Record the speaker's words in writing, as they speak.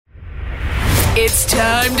It's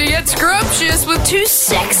time to get scrumptious with two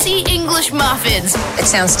sexy English muffins. It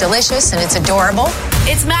sounds delicious and it's adorable.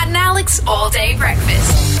 It's Matt and Alex all-day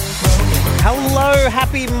breakfast. Hello,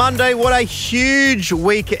 happy Monday. What a huge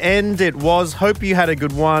weekend it was. Hope you had a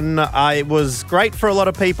good one. It was great for a lot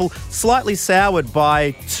of people. Slightly soured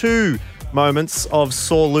by two moments of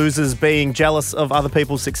sore losers being jealous of other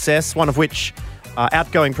people's success, one of which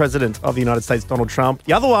outgoing President of the United States, Donald Trump.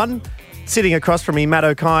 The other one, sitting across from me, Matt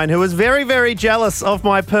Okine, who was very, very jealous of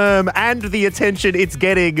my perm and the attention it's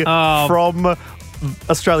getting from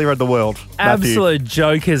Australia and the world. Absolute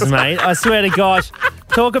jokers, mate. I swear to gosh.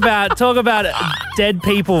 Talk about dead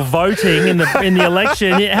people voting in the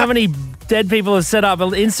election. How many dead people have set up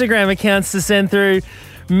Instagram accounts to send through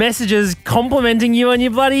messages complimenting you on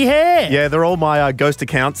your bloody hair? Yeah, they're all my ghost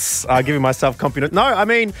accounts, giving myself confidence. No, I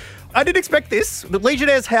mean, I didn't expect this. The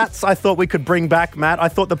Legionnaire's hats I thought we could bring back, Matt. I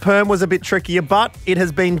thought the perm was a bit trickier, but it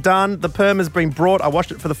has been done. The perm has been brought. I washed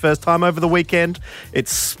it for the first time over the weekend.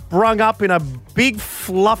 It's sprung up in a big,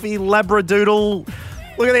 fluffy labradoodle.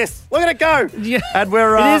 Look at this. Look at it go. Yeah. And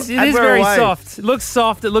we're It is very away. soft. It looks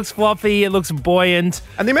soft. It looks fluffy. It looks buoyant.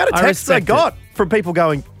 And the amount of texts I got from people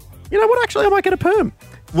going, you know what, actually, I might get a perm,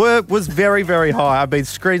 was very, very high. I've been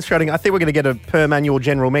screenshotting. I think we're going to get a perm annual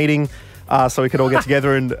general meeting so we could all get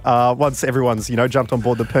together and once everyone's, jumped on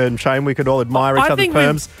board the perm chain, we could all admire each other's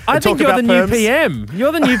perms. I think you're the new PM.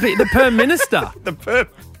 You're the perm minister. The perm.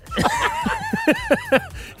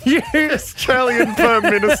 Australian Perm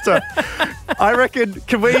Minister. I reckon,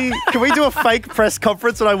 can we do a fake press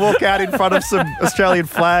conference and I walk out in front of some Australian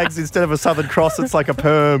flags instead of a Southern Cross? It's like a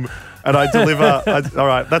perm. And I deliver. All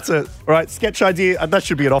right, that's a sketch idea. That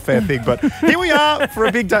should be an off-air thing. But here we are for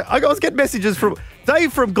a big day. I was getting messages from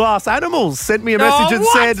Dave from Glass Animals. Sent me a message and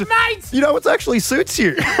said, mate? It actually suits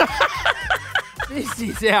you. This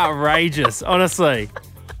is outrageous, honestly.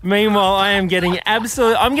 Meanwhile, I'm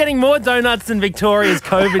getting more donuts than Victoria's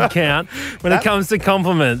COVID count when it comes to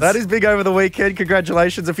compliments. That is big over the weekend.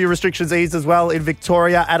 Congratulations. A few restrictions eased as well in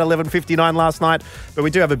Victoria at 11:59 last night. But we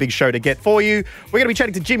do have a big show to get for you. We're going to be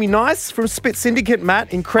chatting to Jimmy Nice from Spit Syndicate,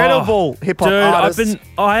 Matt. Incredible hip-hop artist.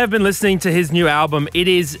 I have been listening to his new album. It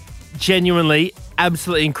is genuinely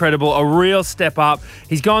absolutely incredible. A real step up.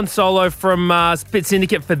 He's gone solo from Spit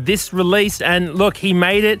Syndicate for this release. And look, he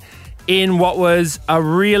made it in what was a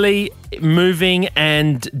really moving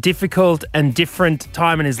and difficult and different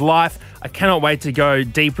time in his life. I cannot wait to go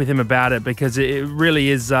deep with him about it because it really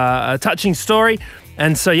is a touching story.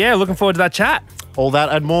 And so, yeah, looking forward to that chat. All that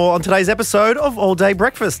and more on today's episode of All Day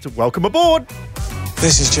Breakfast. Welcome aboard.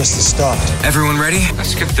 This is just the start. Everyone ready?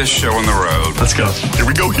 Let's get this show on the road. Let's go. Here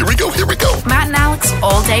we go. Matt and Alex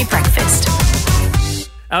all-day breakfast.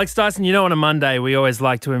 Alex Dyson, on a Monday, we always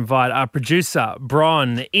like to invite our producer,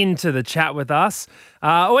 Bron, into the chat with us.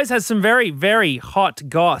 Always has some very, very hot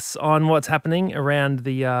goss on what's happening around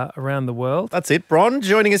the world. That's it. Bron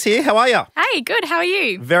joining us here. How are you? Hey, good. How are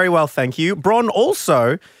you? Very well, thank you. Bron,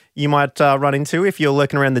 also, you might run into if you're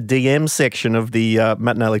lurking around the DM section of the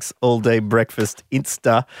Matt and Alex all-day breakfast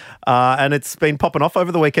Insta. And it's been popping off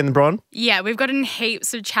over the weekend, Bron. Yeah, we've gotten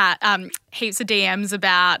heaps of DMs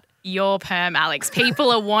about your perm, Alex.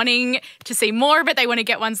 People are wanting to see more of it. They want to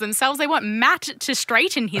get ones themselves. They want Matt to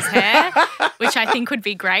straighten his hair, which I think would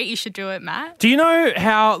be great. You should do it, Matt. Do you know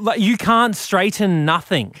how you can't straighten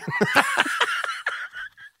nothing?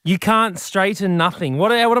 You can't straighten nothing.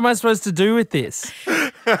 What am I supposed to do with this?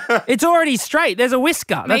 It's already straight. There's a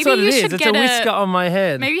whisker. That's what it is. It's a whisker on my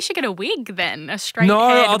head. Maybe you should get a wig then, a straight No,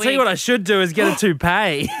 haired I'll tell you what I should do is get a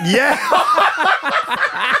toupee. Yeah.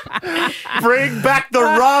 Bring back the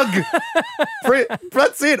rug.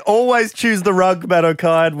 That's it. Always choose the rug, Matt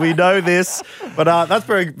Okine. We know this. But that's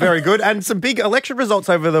very, very good. And some big election results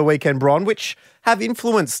over the weekend, Bron, which have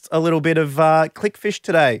influenced a little bit of Clickfish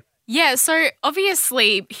today. Yeah, so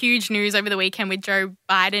obviously huge news over the weekend with Joe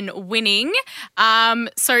Biden winning.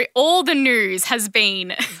 So all the news has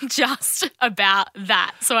been just about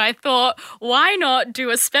that. So I thought, why not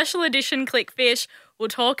do a special edition Clickfish? We'll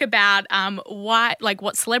talk about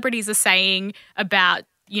what celebrities are saying about,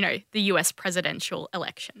 the US presidential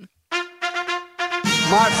election.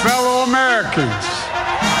 My fellow Americans,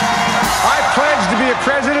 I pledge to be a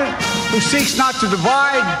president who seeks not to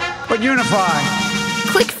divide, but unify.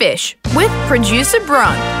 Clickfish with producer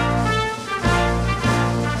Bron.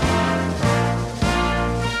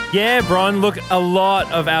 Yeah, Bron, look, a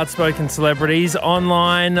lot of outspoken celebrities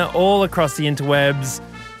online, all across the interwebs,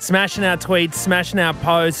 smashing our tweets, smashing our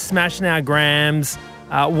posts, smashing our grams,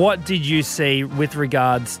 What did you see with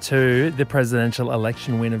regards to the presidential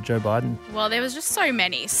election win of Joe Biden? Well, there was just so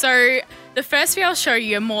many. So the first few I'll show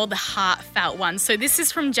you are more the heartfelt ones. So this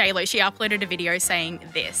is from JLo. She uploaded a video saying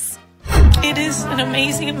this. It is an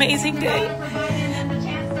amazing, amazing day.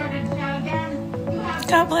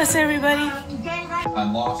 God bless everybody.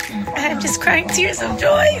 I'm just crying tears of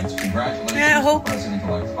joy. And I hope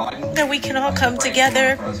that we can all come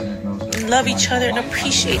together, love each other, and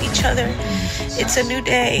appreciate each other. It's a new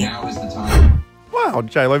day. Wow,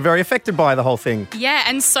 JLo, very affected by the whole thing. Yeah,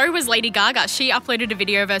 and so was Lady Gaga. She uploaded a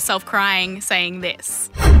video of herself crying, saying this.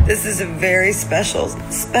 This is a very special,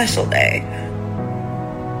 special day.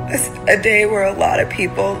 It's a day where a lot of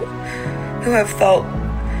people who have felt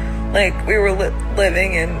like we were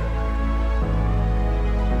living in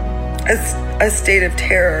a state of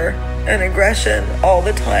terror and aggression all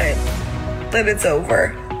the time, that it's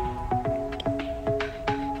over.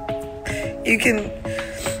 You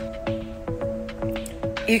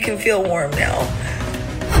can feel warm now.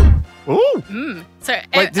 Ooh. So,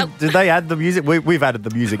 wait, did they add the music? We've added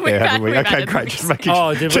the music there, haven't we? Okay, great. Just making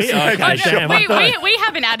Oh, did we? Okay, damn. we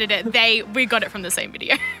haven't added it. We got it from the same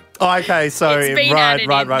video. Oh, okay, so It's been added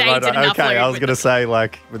in. They didn't Okay, upload I was with going to say,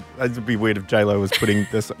 like, it would be weird if JLo was putting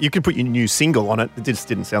this. You could put your new single on it. It just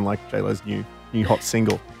didn't sound like JLo's new hot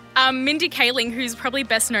single. Mindy Kaling, who's probably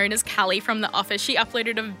best known as Callie from The Office, she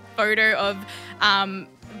uploaded a photo of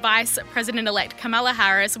Vice President-elect Kamala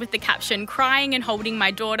Harris with the caption, "Crying and holding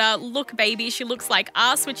my daughter. Look, baby, she looks like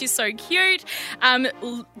us," which is so cute.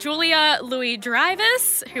 Julia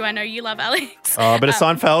Louis-Dreyfus, who I know you love, Alex. Oh, a bit of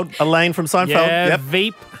Seinfeld. Elaine from Seinfeld. Yeah, Yep.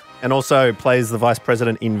 Veep. And also plays the vice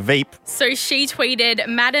president in Veep. So she tweeted,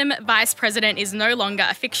 "Madam Vice President is no longer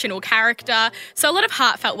a fictional character." So a lot of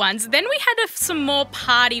heartfelt ones. Then we had some more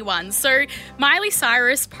party ones. So Miley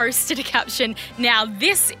Cyrus posted a caption, "Now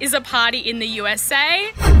this is a party in the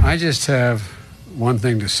USA." I just have one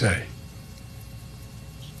thing to say.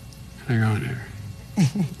 Hang on here.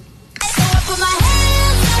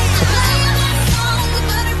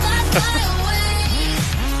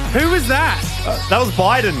 Who was that? That was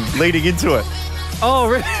Biden leading into it. Oh,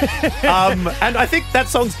 really? And I think that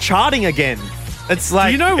song's charting again. It's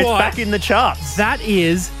like, You know it's what? back in the charts. That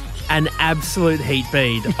is an absolute heat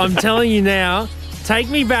bead. I'm telling you now, take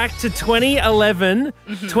me back to 2011,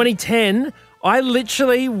 2010. I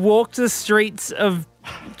literally walked the streets of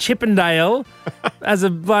Chippendale as a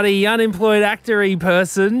bloody unemployed actor-y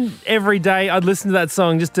person. Every day I'd listen to that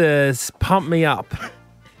song just to pump me up.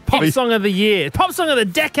 Pop song of the year. Pop song of the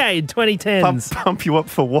decade, 2010s. Pump you up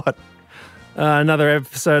for what? Another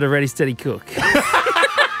Episode of Ready, Steady, Cook. classic.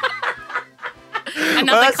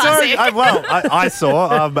 I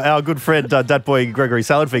saw our good friend, Dat Boy Gregory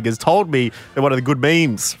Saladfingers, told me that one of the good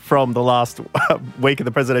memes from the last week of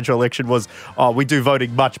the presidential election was, we do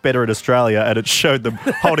voting much better in Australia, and it showed them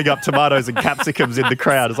holding up tomatoes and capsicums in the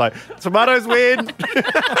crowd. It's like, tomatoes win.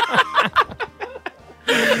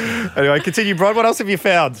 Anyway, continue, Bron. What else have you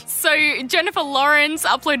found? So Jennifer Lawrence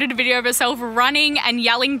uploaded a video of herself running and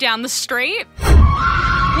yelling down the street.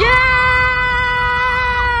 Yeah!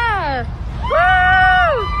 Woo!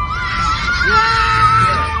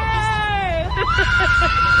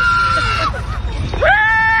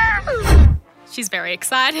 Yay! She's very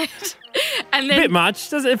excited. And then A bit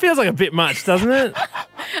much. It feels like a bit much, doesn't it?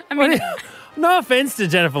 I mean, No offense to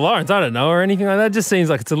Jennifer Lawrence. I don't know or anything like that. It just seems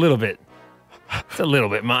like it's a little bit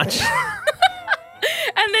much.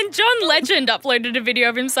 and then John Legend uploaded a video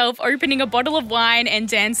of himself opening a bottle of wine and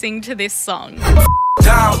dancing to this song.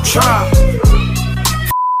 Donald Trump.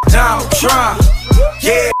 Donald Trump.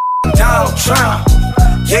 Yeah, Donald Trump.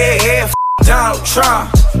 Yeah, Donald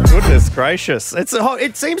Trump. Goodness gracious.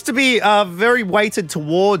 It seems to be very weighted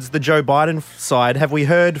towards the Joe Biden side. Have we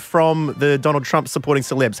heard from the Donald Trump supporting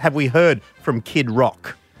celebs? Have we heard from Kid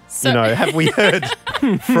Rock? Have we heard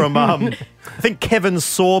from, I think Kevin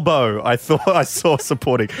Sorbo, I saw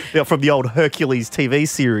supporting from the old Hercules TV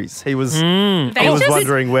series. He was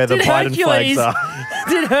wondering where the Biden flags are.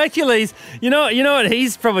 Did Hercules, you know what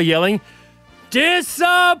he's probably yelling?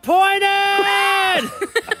 Disappointed!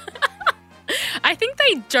 I think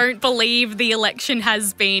they don't believe the election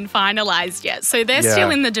has been finalised yet. So they're still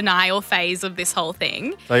in the denial phase of this whole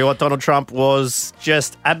thing. Tell you what, Donald Trump was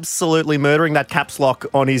just absolutely murdering that caps lock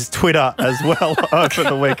on his Twitter as well over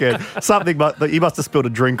the weekend. He must have spilled a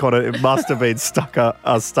drink on it. It must have been stuck on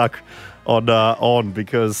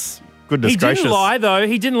because, goodness gracious. He didn't lie, though.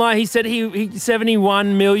 He didn't lie. He said he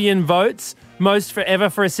 71 million votes, most forever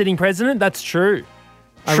for a sitting president. That's true.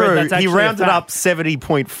 True, he rounded up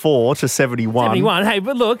 70.4 to 71. 71. Hey,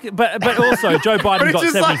 but look, but also Joe Biden got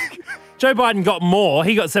 70. Joe Biden got more.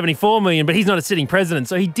 He got 74 million, but he's not a sitting president,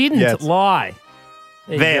 so he didn't lie.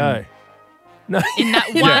 There you go. No. In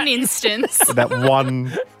that one instance. That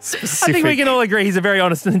one specific... I think we can all agree he's a very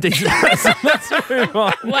honest and decent person. Let's move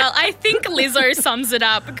on. Well, I think Lizzo sums it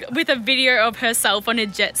up with a video of herself on a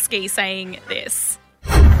jet ski saying this.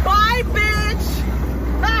 Bye, bitch!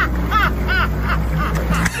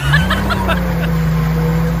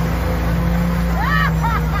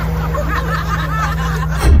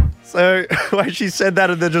 So, wait, she said that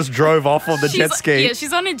and then just drove off on the jet ski. Yeah,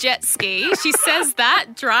 she's on a jet ski. She says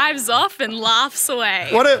that, drives off and laughs away.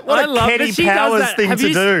 What a Kenny Powers thing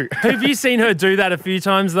to do. Have you seen her do that a few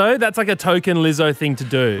times, though? That's like a token Lizzo thing to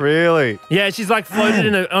do. Really? Yeah, she's like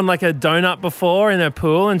floated on like a donut before in a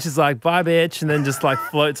pool and she's like, bye, bitch, and then just like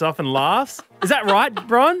floats off and laughs. Is that right,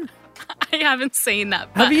 Bron? I haven't seen that.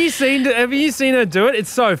 Have you seen her do it? It's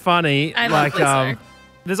so funny. I love Lizzo.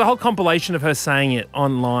 There's a whole compilation of her saying it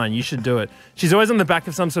online. You should do it. She's always on the back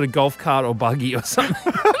of some sort of golf cart or buggy or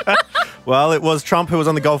something. Well, it was Trump who was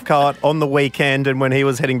on the golf cart on the weekend, and when he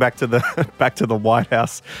was heading back to the White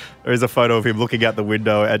House, there is a photo of him looking out the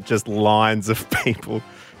window at just lines of people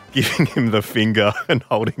giving him the finger and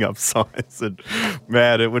holding up signs. And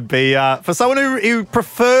man, it would be for someone who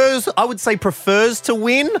prefers to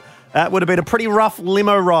win. That would have been a pretty rough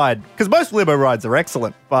limo ride, because most limo rides are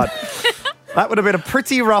excellent, but. That would have been a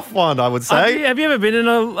pretty rough one, I would say. Have you ever been in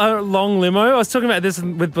a long limo? I was talking about this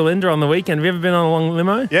with Belinda on the weekend. Have you ever been on a long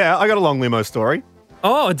limo? Yeah, I got a long limo story.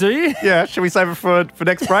 Oh, do you? Yeah, should we save it for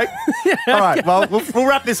next break? Yeah, all right, well, we'll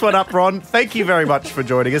wrap this one up, Ron. Thank you very much for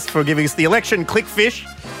joining us, for giving us the election clickfish,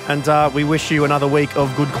 and we wish you another week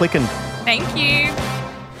of good clicking. Thank you.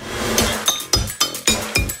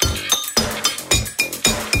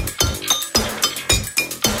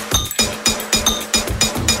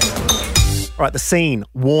 All right, the scene,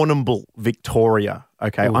 Warrnambool, Victoria.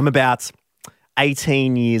 Okay, I'm about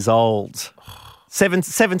 18 years old,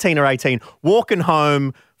 17 or 18, walking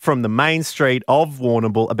home from the main street of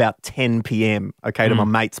Warrnambool about 10 p.m., okay, to my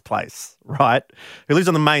mate's place, right? Who lives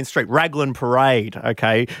on the main street, Raglan Parade,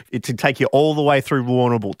 okay, to take you all the way through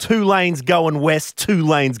Warrnambool. 2 lanes going west, 2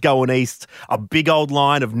 lanes going east, a big old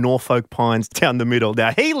line of Norfolk pines down the middle.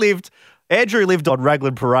 Now, Andrew lived on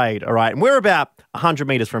Raglan Parade, all right, and we're about 100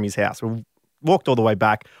 metres from his house. We're walked all the way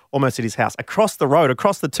back, almost at his house. Across the road,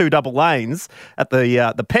 across the 2 double lanes at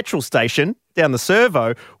the petrol station down the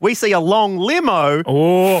servo, we see a long limo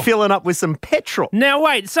filling up with some petrol. Now,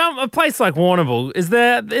 wait, a place like Warrnambool, is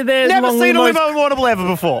there Never long seen limos? a limo in Warrnambool ever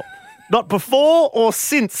before. Not before or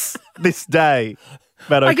since this day.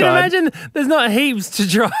 I can imagine there's not heaps to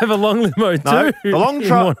drive a long limo to.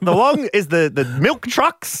 No, the long is the milk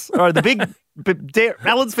trucks, or the big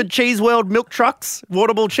Allenford Cheese World milk trucks,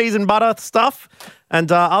 Warrnambool cheese and butter stuff.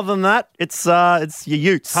 And other than that, it's your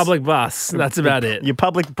utes. Public bus, that's about it. Your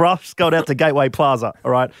public bus going out to Gateway Plaza,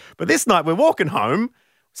 all right? But this night we're walking home,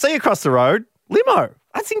 see across the road, limo.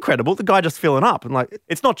 That's incredible. The guy just filling up. And like,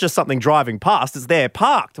 it's not just something driving past, it's there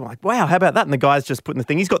parked. I'm like, wow, how about that? And the guy's just putting the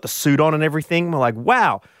thing, he's got the suit on and everything. We're like,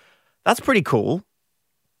 wow, that's pretty cool.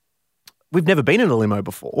 We've never been in a limo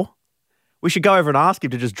before. We should go over and ask him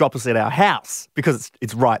to just drop us at our house because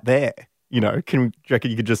it's right there. You know, do you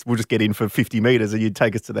reckon we'll just get in for 50 metres and you'd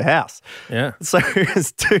take us to the house? Yeah. So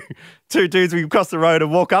it's two dudes, we cross the road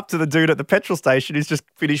and walk up to the dude at the petrol station who's just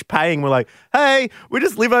finished paying. We're like, hey, we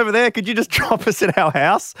just live over there. Could you just drop us at our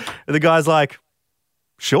house? And the guy's like,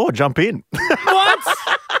 sure, jump in. What?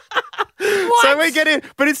 So we get in,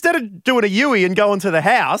 but instead of doing a U-ey and going to the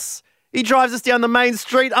house, he drives us down the main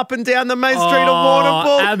street, up and down the main street of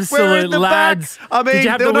Warrnambool. Absolute We're in the lads. back. I mean, Did you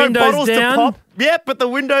have there the were no windows bottles down? to pop. Yep, but the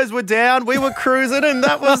windows were down. We were cruising, and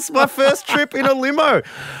that was my first trip in a limo.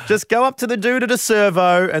 Just go up to the dude at a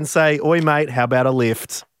servo and say, oi, mate, how about a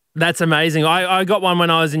lift? That's amazing. I got one when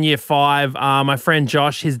I was in year 5. My friend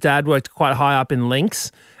Josh, his dad worked quite high up in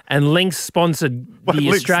Lynx, and Lynx sponsored the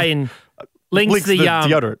Lynx? Australian... Lynx the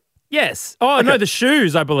deodorant. Yes. Oh, okay. No, the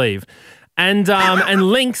shoes, I believe. And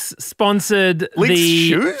Lynx sponsored Lynx the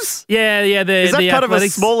shoes? Yeah. Is that part of a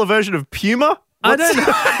smaller version of Puma? I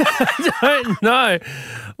don't know.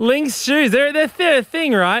 Lynx shoes, they're a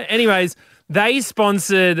thing, right? Anyways, they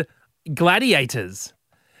sponsored Gladiators.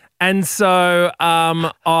 And so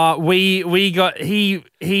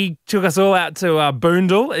he took us all out to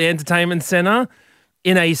Boondall, the entertainment centre,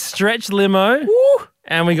 in a stretch limo. Woo!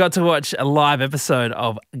 And we got to watch a live episode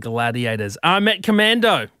of Gladiators. I met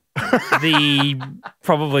Commando, the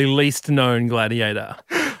probably least known gladiator.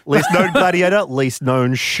 Least known gladiator, least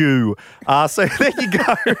known shoe. So there you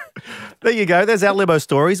go. There you go. There's our limo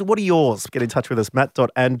stories. What are yours? Get in touch with us,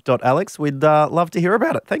 matt.and.alex. We'd love to hear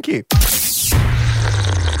about it. Thank you.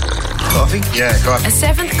 Coffee? Yeah, coffee. A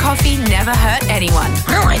seventh coffee never hurt anyone.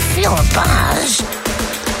 Oh, I feel a buzz.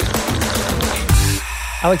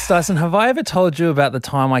 Alex Dyson, have I ever told you about the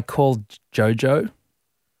time I called JoJo?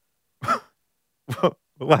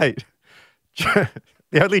 Wait. The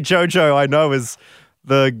only JoJo I know is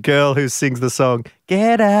the girl who sings the song,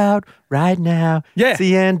 Get Out Right Now. Yeah. It's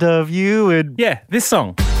the end of you. And Yeah, this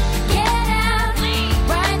song.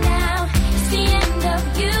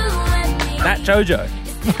 That JoJo.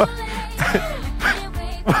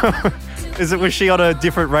 was she on a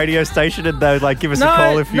different radio station and they'd like give us a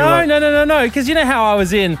call if you want? No. Because you know how I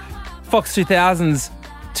was in Fox 2000's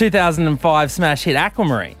 2005 smash hit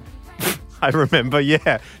Aquamarine? I remember,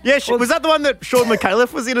 yeah. Yeah, was that the one that Sean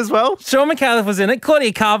McAuliffe was in as well? Sean McAuliffe was in it.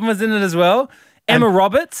 Claudia Carvin was in it as well. Emma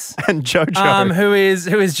Roberts. And JoJo. Who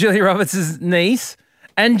is Julia Roberts' niece.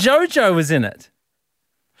 And JoJo was in it.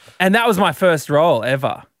 And that was my first role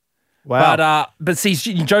ever. Wow. But see,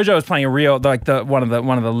 JoJo was playing a real, like one of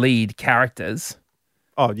the lead characters.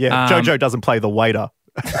 Oh, yeah. JoJo doesn't play the waiter.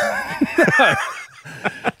 No.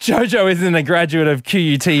 JoJo isn't a graduate of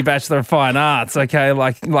QUT Bachelor of Fine Arts, okay,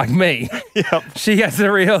 like me. Yep. She has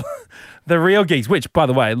the real gigs, which, by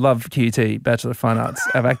the way, love QUT Bachelor of Fine Arts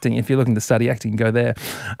of acting. If you're looking to study acting, go there.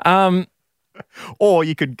 Or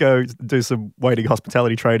you could go do some waiting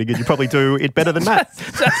hospitality training and you probably do it better than Matt.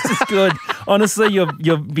 Just as good. Honestly,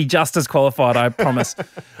 you'll be just as qualified, I promise.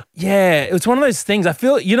 Yeah, it was one of those things. I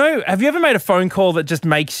feel, have you ever made a phone call that just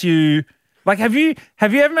makes you, like, have you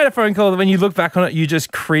ever made a phone call that when you look back on it, you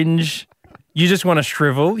just cringe? You just want to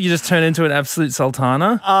shrivel? You just turn into an absolute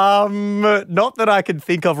sultana? Not that I can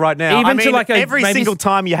think of right now. Even to every single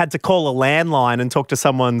time you had to call a landline and talk to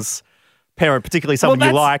someone's parent, particularly someone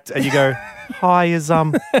you liked, and you go, "Hi, is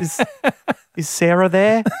Sarah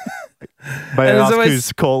there?" May I ask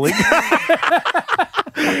who's calling?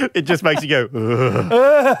 It just makes you go,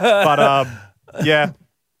 ugh. But yeah.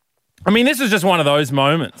 I mean, this was just one of those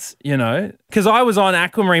moments, because I was on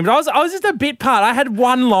Aquamarine, but I was just a bit part. I had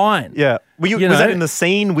one line. Yeah. Was that in the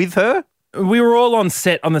scene with her? We were all on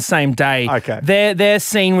set on the same day. Okay. Their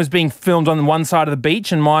scene was being filmed on one side of the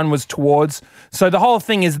beach and mine was towards. So the whole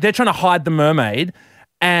thing is they're trying to hide the mermaid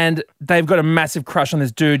and they've got a massive crush on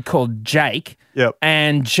this dude called Jake. Yep.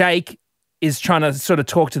 And Jake is trying to sort of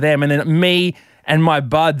talk to them, and then me and my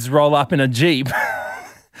buds roll up in a Jeep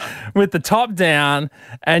with the top down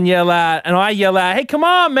and I yell out, "Hey, come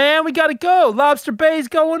on, man, we got to go. Lobster Bay's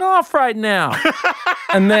going off right now."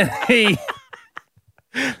 And then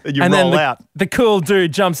the cool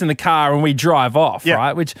dude jumps in the car and we drive off,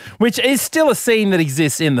 right? Which is still a scene that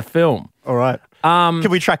exists in the film. All right. Can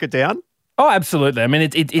we track it down? Oh, absolutely. I mean,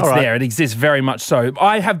 it's there. It exists very much so.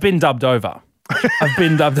 I have been dubbed over. I've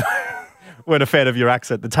been dubbed over. Weren't a fan of your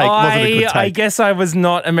accent. The take wasn't a good take. I guess I was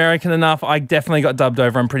not American enough. I definitely got dubbed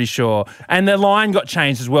over, I'm pretty sure. And the line got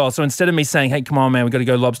changed as well. So instead of me saying, "Hey, come on, man, we got to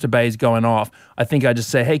go, Lobster Bay's going off," I think I just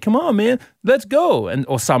say, "Hey, come on, man, let's go."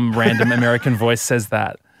 Or some random American voice says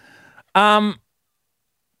that. But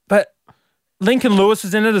Lincoln Lewis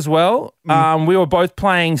was in it as well. We were both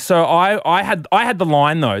playing. So I had the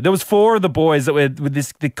line though. There was 4 of the boys that were with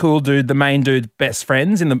the cool dude, the main dude, best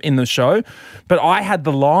friends in the show. But I had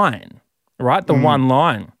the line. Right? The one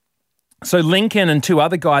line. So Lincoln and 2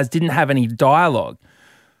 other guys didn't have any dialogue.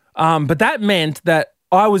 But that meant that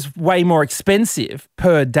I was way more expensive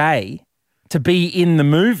per day to be in the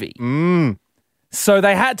movie. So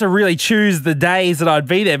they had to really choose the days that I'd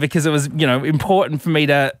be there because it was, important for me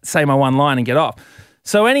to say my one line and get off.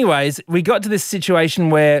 So anyways, we got to this situation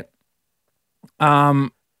where there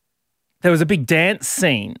was a big dance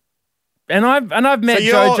scene. And I've met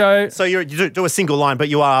JoJo. So you do a single line, but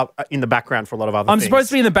you are in the background for a lot of other things. I'm supposed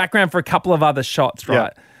to be in the background for a couple of other shots,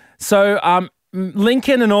 right? Yeah. So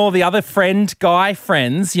Lincoln and all the other guy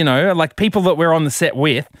friends, like people that we're on the set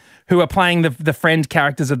with who are playing the friend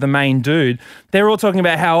characters of the main dude, they're all talking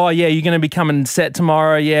about how, you're going to be coming set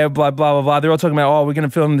tomorrow, blah, blah, blah, blah. They're all talking about, we're going to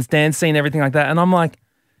film this dance scene, everything like that. And I'm like,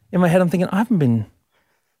 in my head, I'm thinking, I haven't been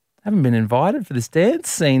invited for this dance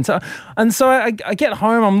scene. So I get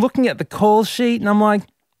home, I'm looking at the call sheet and I'm like,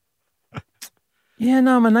 yeah,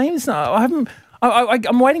 no, my name's not,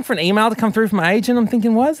 I'm waiting for an email to come through from my agent. I'm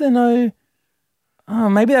thinking, why is there no,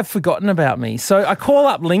 maybe they've forgotten about me. So I call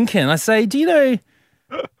up Lincoln. I say, do you know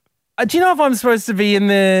if I'm supposed to be in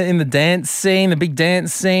the dance scene, the big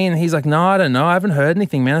dance scene? And he's like, no, I don't know. I haven't heard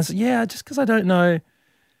anything, man. I said, yeah, just because I don't know.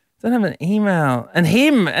 I don't have an email. And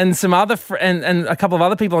him and some other and a couple of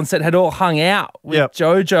other people on set had all hung out with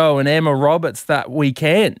JoJo and Emma Roberts that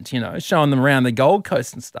weekend, showing them around the Gold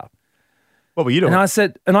Coast and stuff. What were you doing? And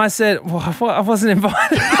I said, well, I wasn't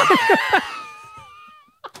invited.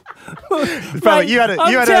 Probably, you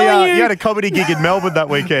had a comedy gig in Melbourne that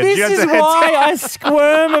weekend. This is why I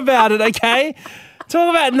squirm about it, okay? Talk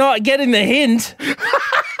about not getting the hint.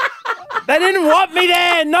 They didn't want me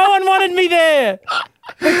there. No one wanted me there.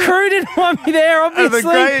 The crew didn't want me there,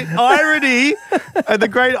 obviously. And the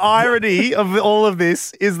great irony of all of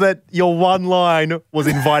this is that your one line was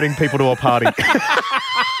inviting people to a party.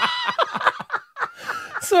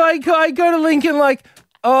 So I go to Lincoln like,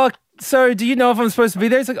 oh, so do you know if I'm supposed to be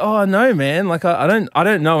there? It's like, oh no, man. Like I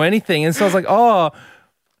don't know anything. And so I was like, oh,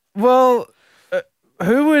 well,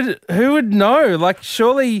 who would know? Like,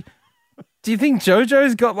 surely, do you think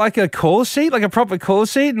JoJo's got like a call sheet, like a proper call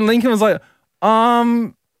sheet? And Lincoln was like,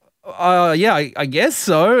 yeah, I guess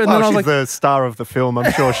so. And then I was she's like, the star of the film.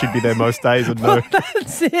 I'm sure she'd be there most days and know.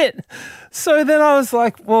 That's it. So then I was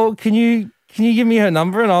like, well, can you give me her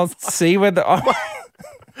number and I'll see whether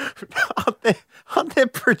Aren't there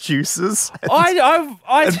producers and,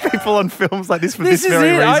 and people on films like this for this is very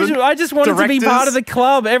it. reason? I just wanted to be part of the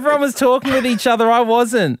club. Everyone was talking with each other. I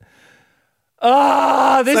wasn't.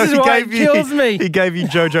 This is why it kills me. He gave you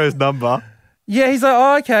JoJo's number. Yeah, he's like,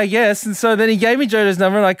 oh, okay, yes. And so then he gave me JoJo's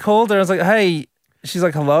number and I called her. I was like, hey, she's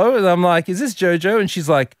like, hello? And I'm like, is this JoJo? And she's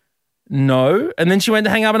like, no. And then she went to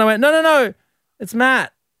hang up and I went, no, it's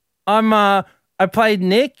Matt. I played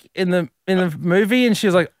Nick in the movie. And she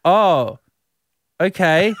was like, oh,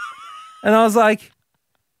 okay. And I was like,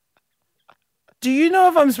 do you know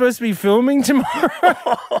if I'm supposed to be filming tomorrow?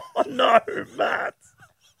 Oh, no, Matt.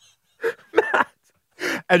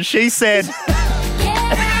 And she said...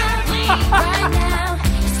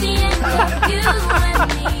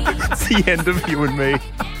 It's the end of you and me.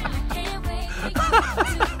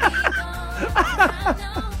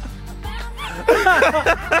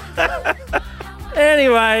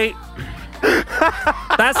 Anyway,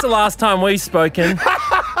 that's the last time we've spoken.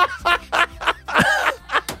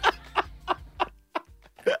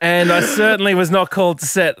 And I certainly was not called to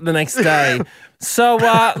set the next day. So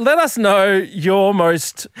let us know your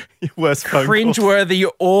most worst cringeworthy,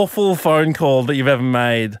 awful phone call that you've ever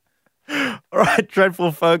made. All right,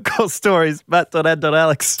 dreadful phone call stories.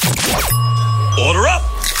 Matt.ed.alex. Order up.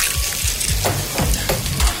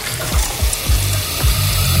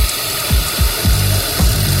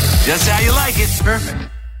 Just how you like it. Perfect.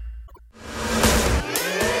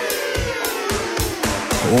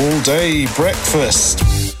 All day breakfast.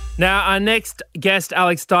 Now, our next guest,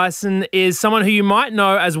 Alex Dyson, is someone who you might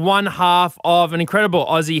know as one half of an incredible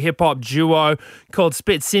Aussie hip-hop duo called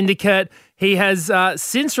Spit Syndicate. He has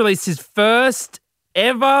since released his first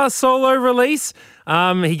ever solo release.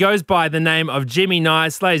 He goes by the name of Jimmy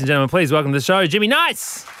Nice. Ladies and gentlemen, please welcome to the show, Jimmy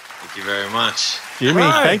Nice. Thank you very much. Jimmy,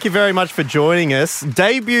 thank you very much for joining us.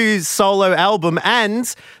 Debut solo album and,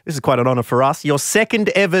 this is quite an honour for us, your second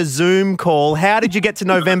ever Zoom call. How did you get to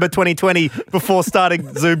November 2020 before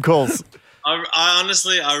starting Zoom calls? I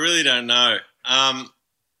honestly, I really don't know.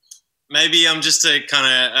 Maybe I'm just a kind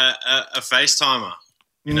of a FaceTimer,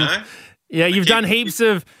 you know? Yeah, you've done heaps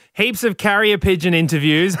of carrier pigeon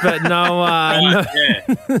interviews, but no. Yeah.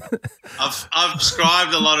 I've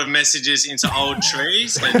scribed a lot of messages into old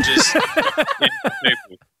trees and just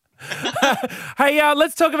people. Hey,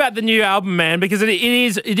 let's talk about the new album, man, because it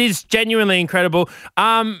is genuinely incredible.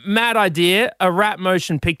 Mad idea, a rap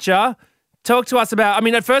motion picture. Talk to us about. I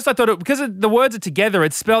mean, at first I thought because the words are together,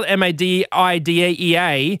 it's spelled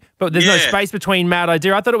MADIDEA, but there's no space between Mad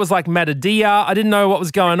Idea. I thought it was like Mad Idea. I didn't know what was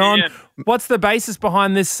going on. Yeah. What's the basis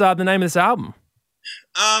behind this? The name of this album?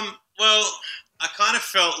 Well, I kind of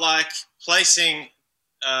felt like placing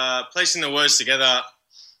the words together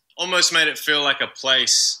almost made it feel like a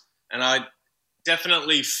place, and I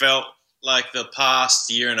definitely felt like the past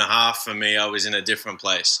year and a half for me, I was in a different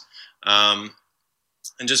place.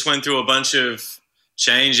 And just went through a bunch of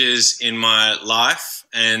changes in my life.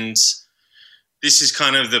 And this is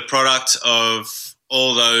kind of the product of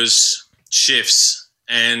all those shifts.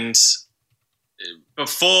 And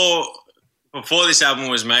before this album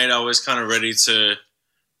was made, I was kind of ready to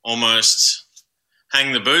almost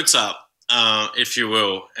hang the boots up, if you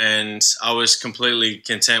will. And I was completely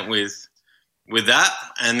content with that.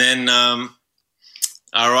 And then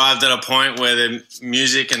I arrived at a point where the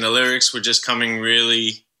music and the lyrics were just coming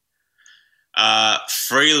really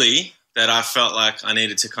freely that I felt like I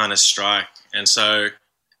needed to kind of strike. And so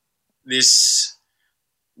the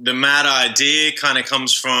mad idea kind of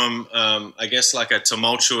comes from, I guess, like a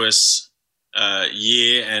tumultuous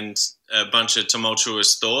year and a bunch of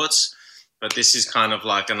tumultuous thoughts. But this is kind of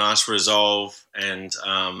like a nice resolve and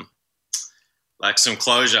like some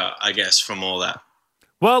closure, I guess, from all that.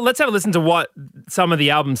 Well, let's have a listen to what some of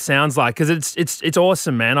the album sounds like because it's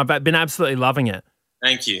awesome, man. I've been absolutely loving it.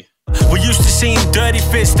 Thank you. We used to see them dirty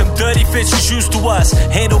fits was used to us.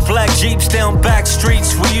 Handle black Jeeps down back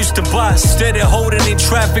streets, we used to bust. Instead of holding in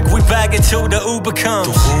traffic, we bag until the Uber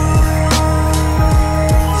comes.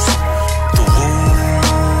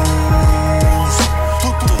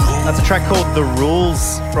 That's a track called The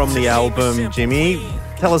Rules from the album, Jimmy.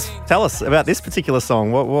 Tell us about this particular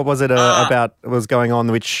song. What was it about was going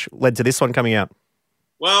on which led to this one coming out?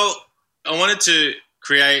 Well, I wanted to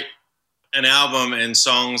create an album and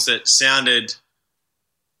songs that sounded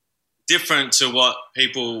different to what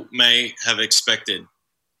people may have expected.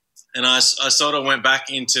 And I sort of went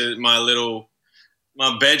back into my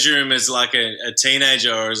bedroom as like a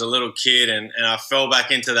teenager or as a little kid, and I fell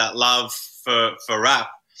back into that love for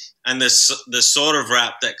rap and the sort of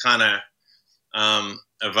rap that kind of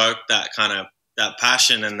evoked that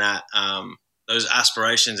passion and that those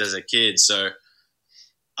aspirations as a kid. So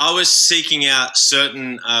I was seeking out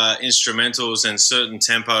certain instrumentals and certain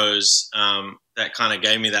tempos that kind of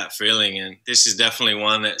gave me that feeling, and this is definitely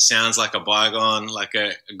one that sounds like a bygone, like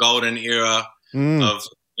a golden era of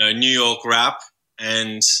New York rap,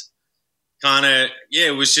 and kind of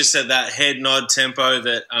it was just at that head nod tempo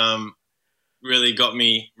that really got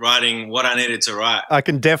me writing what I needed to write. I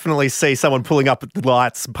can definitely see someone pulling up at the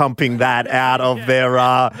lights, pumping that out of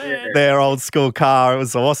their old school car. It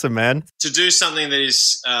was awesome, man. To do something that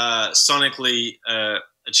is sonically a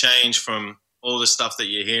change from all the stuff that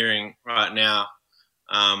you're hearing right now,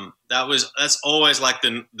 that's always like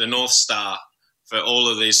the North Star for all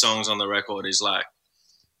of these songs on the record. Is like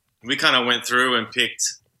we kind of went through and picked,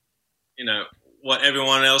 what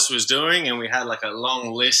everyone else was doing, and we had like a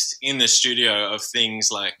long list in the studio of things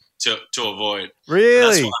like to avoid.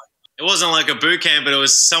 Really? It wasn't like a boot camp, but it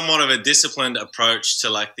was somewhat of a disciplined approach to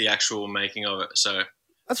like the actual making of it. So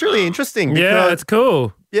that's really interesting. Yeah, it's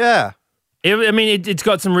cool. Yeah. It's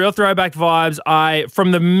got some real throwback vibes. From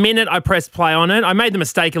the minute I pressed play on it, I made the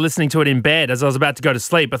mistake of listening to it in bed as I was about to go to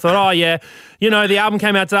sleep. I thought, oh, yeah, the album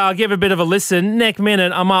came out today. I'll give it a bit of a listen. Next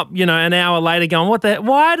minute, I'm up, an hour later going,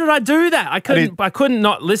 why did I do that? I couldn't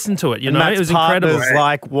not listen to it, It was incredible.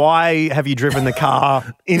 Like, why have you driven the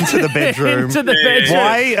car into the bedroom? Into the bedroom.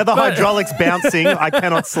 Why are the hydraulics bouncing? I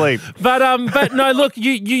cannot sleep. But no, look,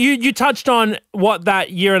 you touched on what that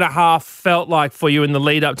year and a half felt like for you in the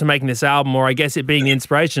lead up to making this album, or I guess it being the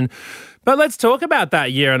inspiration. But let's talk about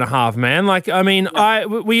that year and a half, man.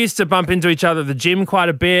 We used to bump into each other at the gym quite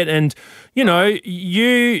a bit, and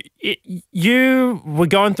you were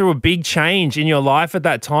going through a big change in your life at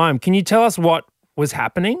that time. Can you tell us what was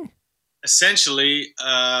happening? Essentially,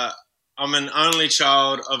 I'm an only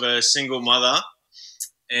child of a single mother,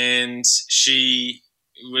 and she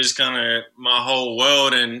was kind of my whole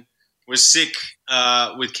world, and was sick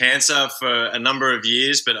with cancer for a number of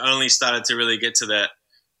years, but only started to really get to the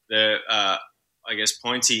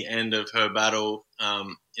pointy end of her battle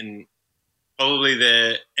in probably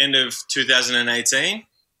the end of 2018,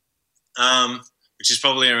 which is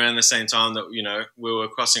probably around the same time that, we were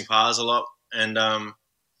crossing paths a lot. And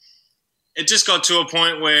it just got to a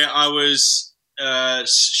point where I was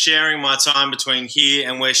sharing my time between here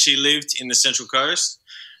and where she lived in the Central Coast.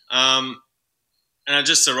 And I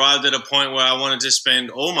just arrived at a point where I wanted to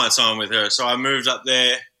spend all my time with her. So I moved up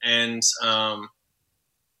there and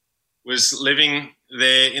was living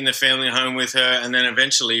there in the family home with her, and then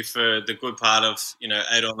eventually for the good part of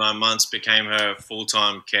 8 or 9 months became her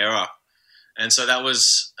full-time carer. And so that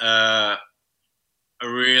was as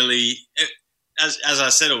I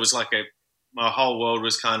said, it was like my whole world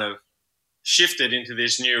was kind of shifted into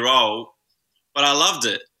this new role, but I loved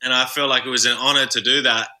it, and I felt like it was an honor to do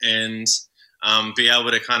that and be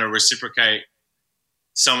able to kind of reciprocate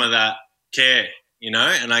some of that care,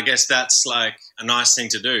 and I guess that's like a nice thing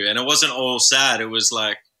to do. And it wasn't all sad. It was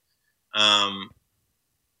like,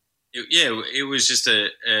 it was just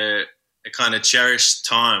a kind of cherished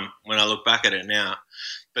time when I look back at it now.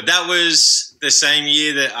 But that was the same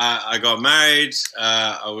year that I got married.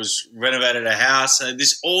 I was renovated a house.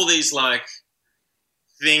 All these like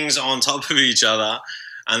things on top of each other,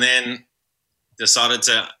 and then decided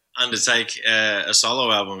to undertake a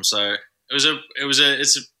solo album. So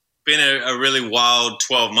it's been a really wild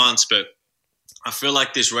 12 months, but I feel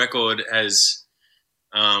like this record has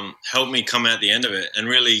helped me come out the end of it and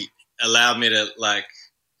really allowed me to like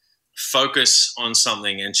focus on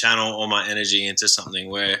something and channel all my energy into something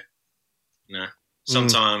where,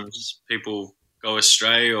 sometimes people go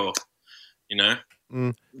astray or,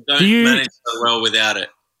 don't manage so well without it.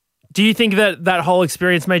 Do you think that whole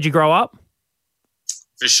experience made you grow up?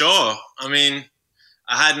 For sure. I mean,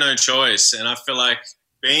 I had no choice, and I feel like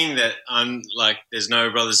being that I'm like, there's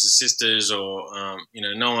no brothers and sisters or,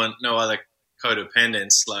 no other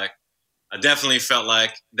codependents, like I definitely felt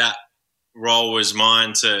like that role was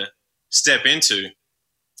mine to step into.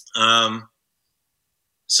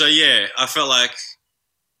 So yeah, I felt like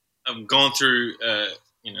I've gone through,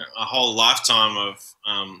 a whole lifetime of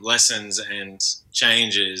lessons and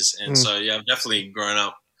changes, and so yeah, I've definitely grown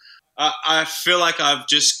up. I feel like I've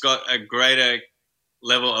just got a greater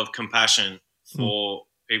level of compassion for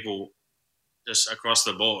people just across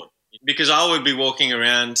the board, because I would be walking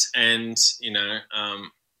around and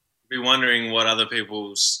be wondering what other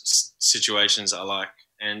people's situations are like,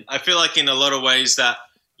 and I feel like in a lot of ways that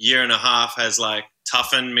year and a half has like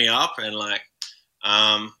toughened me up, and like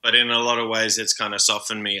but in a lot of ways it's kind of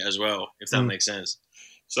softened me as well, if that makes sense.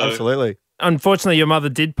 So absolutely. Unfortunately, your mother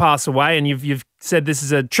did pass away, and you've said this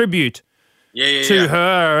is a tribute to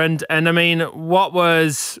her. And I mean, what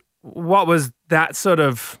was that sort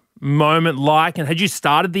of moment like? And had you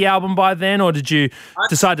started the album by then, or did you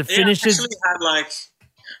decide to finish it? I actually had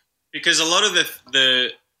because a lot of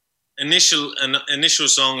the initial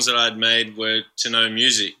songs that I'd made were to no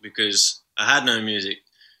music, because I had no music.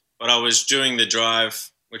 But I was doing the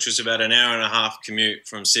drive, which was about an hour and a half commute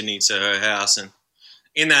from Sydney to her house. And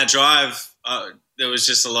in that drive, there was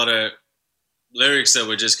just a lot of lyrics that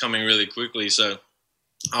were just coming really quickly. So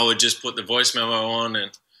I would just put the voice memo on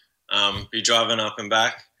and be driving up and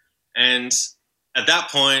back. And at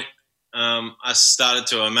that point, I started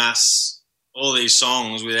to amass all these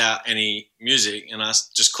songs without any music. And I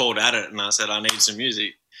just called at it and I said, I need some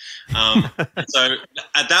music. So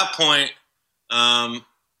at that point,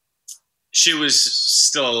 she was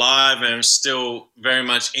still alive and still very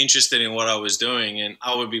much interested in what I was doing, and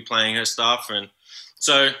I would be playing her stuff. And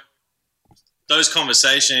so those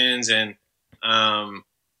conversations and, her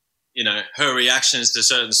reactions to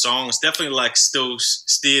certain songs definitely like still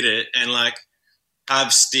steered it, and like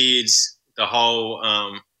have steered the whole,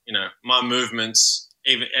 my movements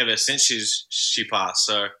ever since she passed.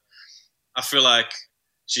 So I feel like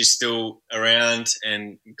she's still around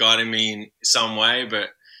and guiding me in some way,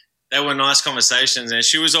 but they were nice conversations, and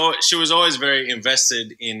she was always very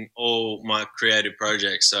invested in all my creative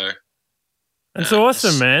projects. So that's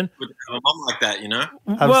awesome, man. With a mom like that,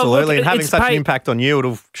 Absolutely, well, look, and having such an impact on you,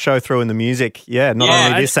 it'll show through in the music. Yeah, not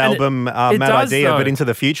only this album, Mad Idea, but into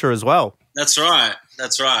the future as well. That's right,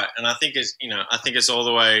 and I think it's all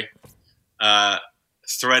the way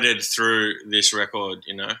threaded through this record.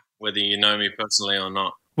 Whether you know me personally or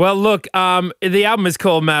not. Well, look, the album is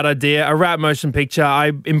called Mad Idea, a rap motion picture.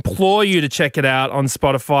 I implore you to check it out on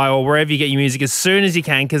Spotify or wherever you get your music as soon as you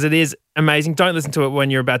can, because it is amazing. Don't listen to it when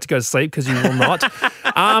you're about to go to sleep, because you will not.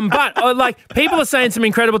 But people are saying some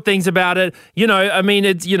incredible things about it.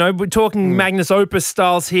 It's we're talking Magnus Opus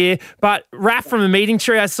styles here. But Raph from the Meeting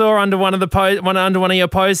Tree, I saw under one of your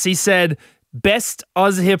posts, he said, best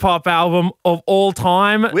Oz hip hop album of all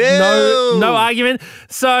time. No argument.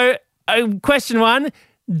 So, question one.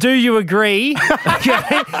 Do you agree?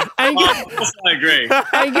 Okay. And, of course I agree.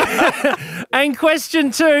 And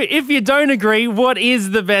question two, if you don't agree, what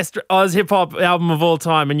is the best Oz hip-hop album of all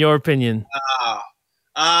time, in your opinion?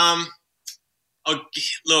 Look,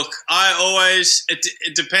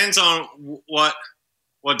 it depends on what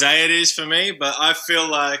day it is for me, but I feel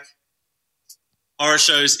like Horror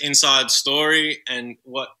Show's Inside Story and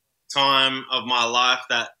what time of my life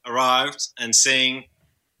that arrived, and seeing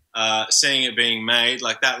it being made,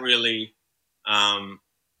 like that really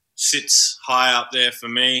sits high up there for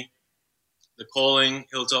me. The Calling,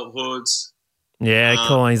 Hilltop Hoods. Yeah,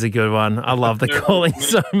 Calling's a good one. I love The Calling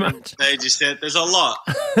so much. They just said there's a lot.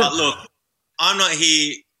 But look, I'm not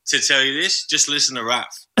here to tell you this. Just listen to Raph.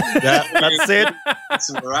 Yeah, that's it.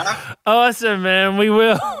 Listen to Raph. Awesome, man. We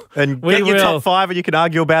will. And get your top five, and you can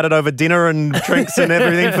argue about it over dinner and drinks and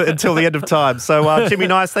everything until the end of time. So, Jimmy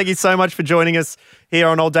Nice, thank you so much for joining us here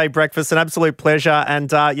on All Day Breakfast. An absolute pleasure. And,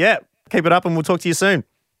 keep it up, and we'll talk to you soon.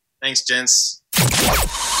 Thanks, gents.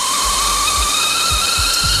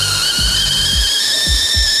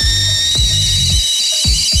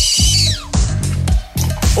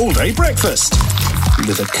 All Day Breakfast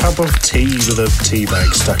with a cup of tea with a tea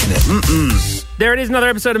bag stuck in it. There it is, another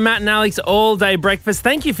episode of Matt and Alex All Day Breakfast.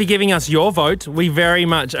 Thank you for giving us your vote. We very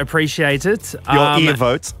much appreciate it. Your ear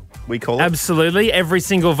vote, we call it. Absolutely. Every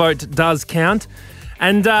single vote does count.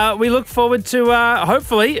 And we look forward to,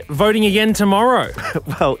 hopefully, voting again tomorrow.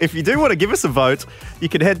 Well, if you do want to give us a vote, you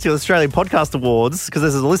can head to the Australian Podcast Awards, because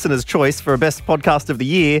there's a listener's choice for a Best Podcast of the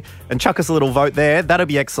Year, and chuck us a little vote there. That'll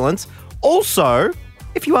be excellent. Also,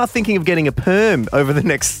 if you are thinking of getting a perm over the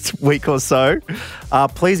next week or so,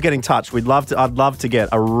 please get in touch. I'd love to get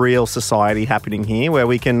a real society happening here where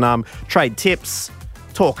we can trade tips,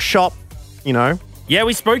 talk shop, Yeah,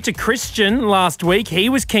 we spoke to Christian last week. He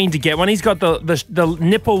was keen to get one. He's got the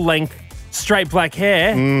nipple length straight black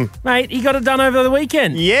hair. Mate, he got it done over the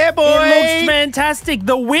weekend. Yeah, boy. It looks fantastic.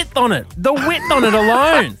 The width on it. The width on it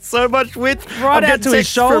alone. So much width. Right out to his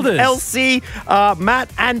shoulders. Elsie, Matt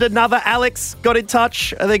and another Alex got in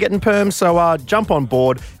touch. They're getting perm, so jump on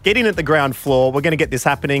board. Get in at the ground floor. We're going to get this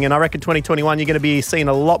happening, and I reckon 2021 you're going to be seeing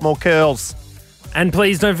a lot more curls. And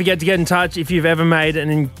please don't forget to get in touch if you've ever made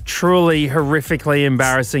an truly horrifically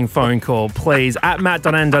embarrassing phone call. Please, at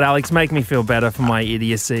matt.and.alex, make me feel better for my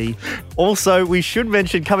idiocy. Also, we should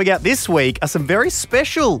mention coming out this week are some very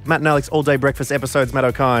special Matt and Alex All Day Breakfast episodes, Matt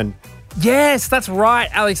Okine. Yes, that's right,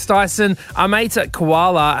 Alex Dyson. Our mates at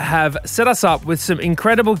Koala have set us up with some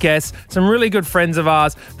incredible guests, some really good friends of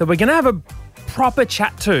ours that we're going to have a proper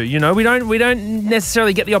chat to. You know, we don't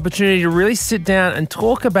necessarily get the opportunity to really sit down and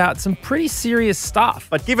talk about some pretty serious stuff.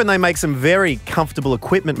 But given they make some very comfortable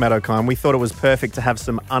equipment, Matt Okine, we thought it was perfect to have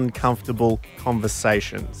some uncomfortable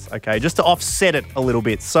conversations, okay, just to offset it a little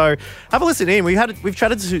bit. So have a listen in. We've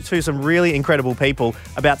chatted to some really incredible people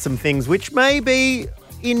about some things which may be,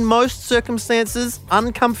 in most circumstances,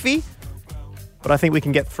 uncomfy, but I think we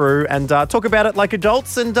can get through and talk about it like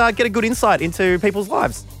adults and get a good insight into people's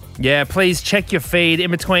lives. Yeah, please check your feed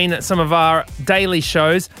in between some of our daily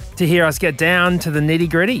shows to hear us get down to the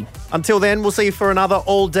nitty-gritty. Until then, we'll see you for another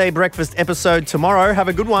all-day breakfast episode tomorrow. Have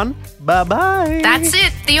a good one. Bye-bye. That's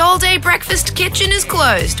it. The All Day Breakfast kitchen is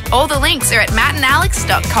closed. All the links are at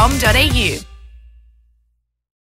mattandalex.com.au.